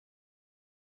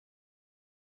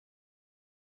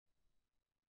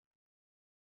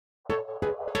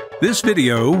This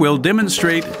video will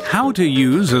demonstrate how to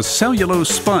use a cellulose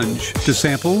sponge to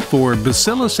sample for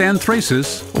Bacillus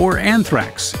anthracis or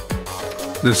anthrax.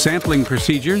 The sampling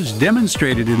procedures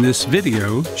demonstrated in this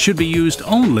video should be used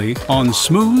only on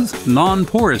smooth,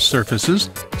 non-porous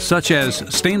surfaces such as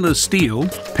stainless steel,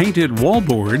 painted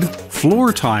wallboard,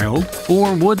 floor tile,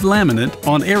 or wood laminate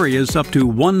on areas up to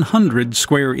 100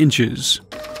 square inches.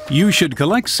 You should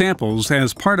collect samples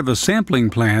as part of a sampling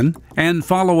plan and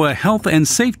follow a health and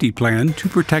safety plan to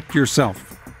protect yourself.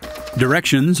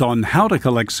 Directions on how to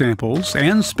collect samples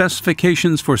and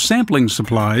specifications for sampling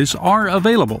supplies are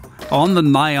available on the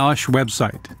NIOSH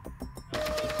website.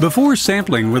 Before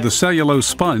sampling with a cellulose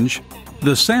sponge,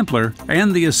 the sampler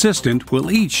and the assistant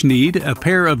will each need a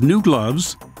pair of new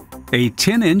gloves, a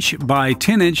 10-inch by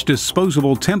 10-inch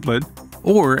disposable template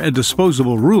or a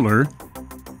disposable ruler,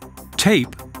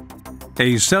 tape,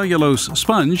 a cellulose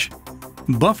sponge,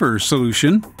 buffer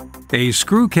solution, a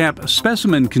screw cap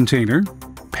specimen container,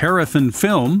 paraffin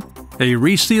film, a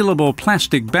resealable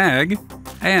plastic bag,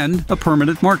 and a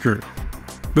permanent marker.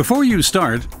 Before you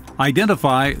start,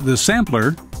 identify the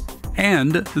sampler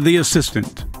and the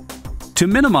assistant. To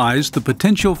minimize the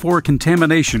potential for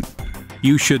contamination,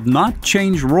 you should not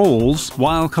change roles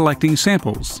while collecting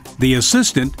samples. The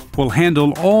assistant will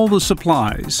handle all the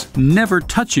supplies, never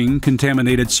touching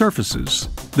contaminated surfaces.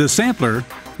 The sampler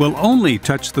will only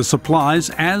touch the supplies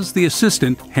as the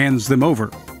assistant hands them over.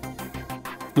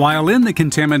 While in the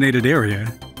contaminated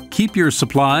area, keep your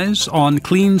supplies on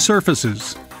clean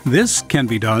surfaces. This can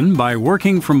be done by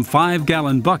working from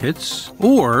 5-gallon buckets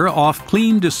or off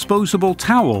clean disposable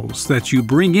towels that you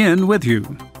bring in with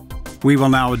you. We will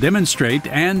now demonstrate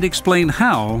and explain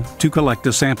how to collect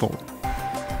a sample.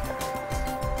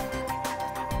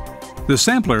 The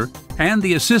sampler and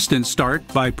the assistant start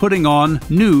by putting on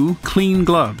new clean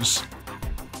gloves.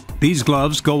 These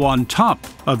gloves go on top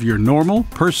of your normal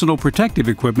personal protective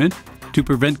equipment to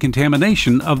prevent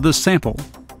contamination of the sample.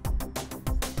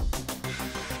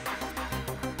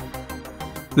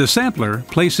 The sampler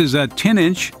places a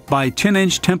 10-inch by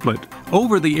 10-inch template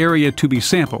over the area to be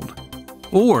sampled,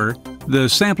 or the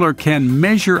sampler can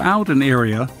measure out an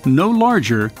area no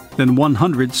larger than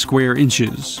 100 square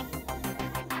inches.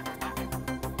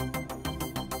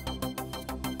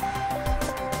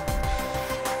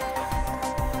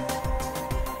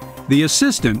 The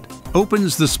assistant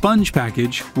opens the sponge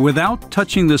package without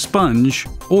touching the sponge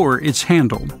or its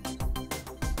handle.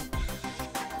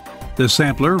 The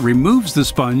sampler removes the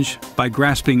sponge by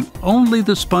grasping only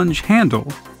the sponge handle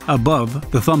above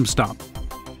the thumb stop.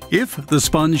 If the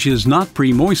sponge is not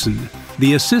pre-moistened,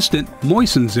 the assistant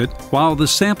moistens it while the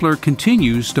sampler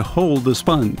continues to hold the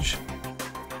sponge.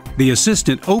 The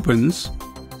assistant opens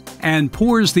and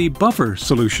pours the buffer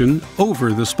solution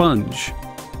over the sponge.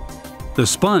 The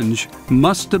sponge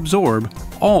must absorb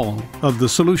all of the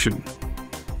solution.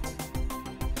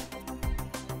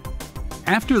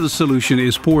 After the solution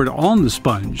is poured on the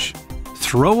sponge,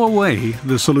 throw away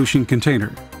the solution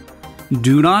container.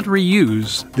 Do not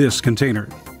reuse this container.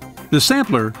 The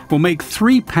sampler will make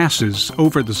 3 passes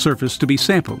over the surface to be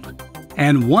sampled,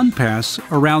 and 1 pass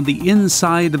around the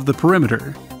inside of the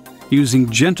perimeter, using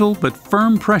gentle but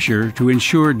firm pressure to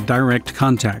ensure direct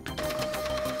contact.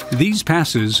 These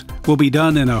passes will be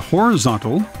done in a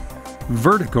horizontal,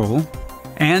 vertical,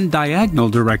 and diagonal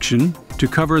direction to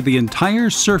cover the entire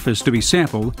surface to be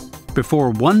sampled before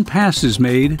 1 pass is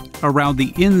made around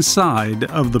the inside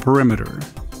of the perimeter.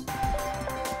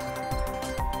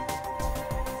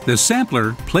 The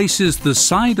sampler places the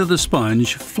side of the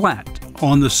sponge flat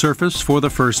on the surface for the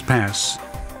first pass.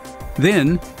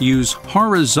 Then use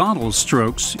horizontal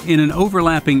strokes in an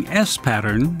overlapping S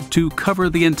pattern to cover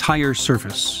the entire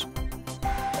surface.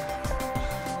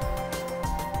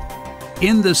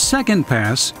 In the second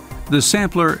pass, the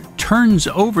sampler turns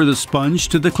over the sponge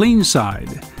to the clean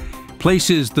side,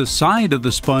 places the side of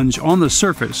the sponge on the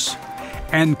surface,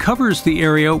 and covers the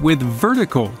area with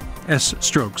vertical S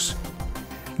strokes.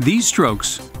 These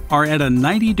strokes are at a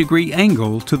 90-degree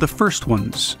angle to the first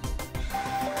ones.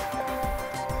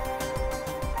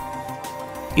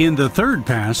 In the third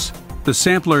pass, the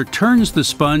sampler turns the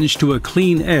sponge to a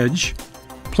clean edge,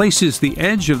 places the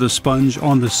edge of the sponge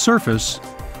on the surface,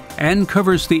 and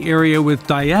covers the area with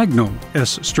diagonal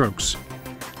S strokes.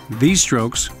 These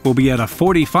strokes will be at a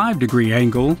 45-degree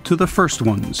angle to the first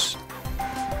ones.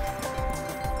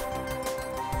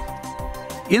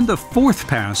 In the fourth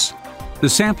pass, the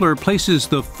sampler places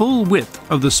the full width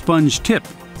of the sponge tip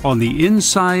on the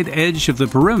inside edge of the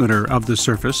perimeter of the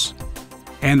surface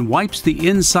and wipes the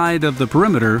inside of the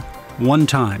perimeter 1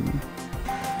 time.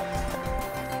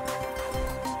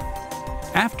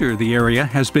 After the area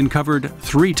has been covered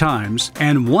 3 times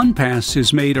and 1 pass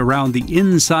is made around the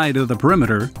inside of the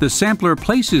perimeter, the sampler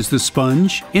places the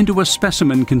sponge into a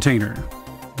specimen container.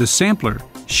 The sampler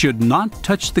should not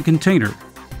touch the container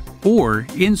or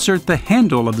insert the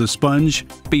handle of the sponge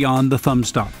beyond the thumb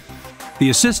stop. The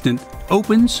assistant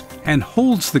opens and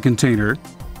holds the container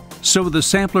so the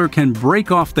sampler can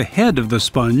break off the head of the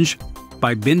sponge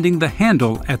by bending the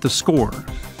handle at the score.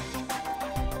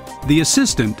 The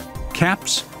assistant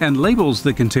caps and labels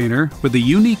the container with a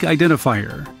unique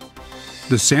identifier,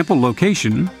 the sample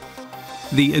location,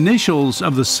 the initials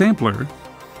of the sampler,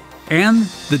 and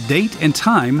the date and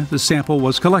time the sample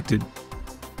was collected.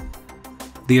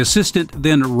 The assistant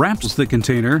then wraps the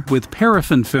container with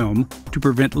paraffin film to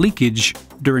prevent leakage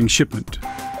during shipment.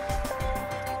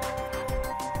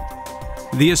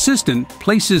 The assistant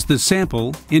places the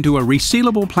sample into a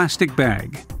resealable plastic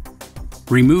bag,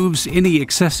 removes any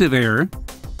excessive air,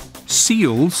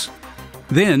 seals,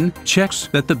 then checks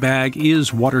that the bag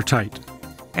is watertight,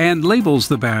 and labels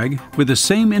the bag with the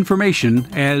same information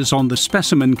as on the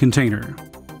specimen container.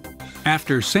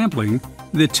 After sampling,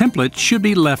 the template should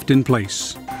be left in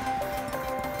place.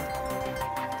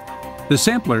 The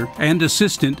sampler and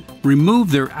assistant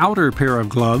remove their outer pair of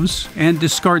gloves and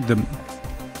discard them.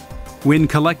 When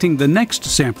collecting the next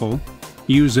sample,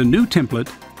 use a new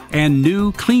template and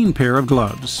new clean pair of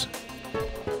gloves.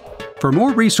 For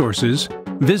more resources,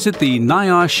 visit the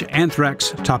NIOSH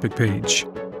Anthrax topic page.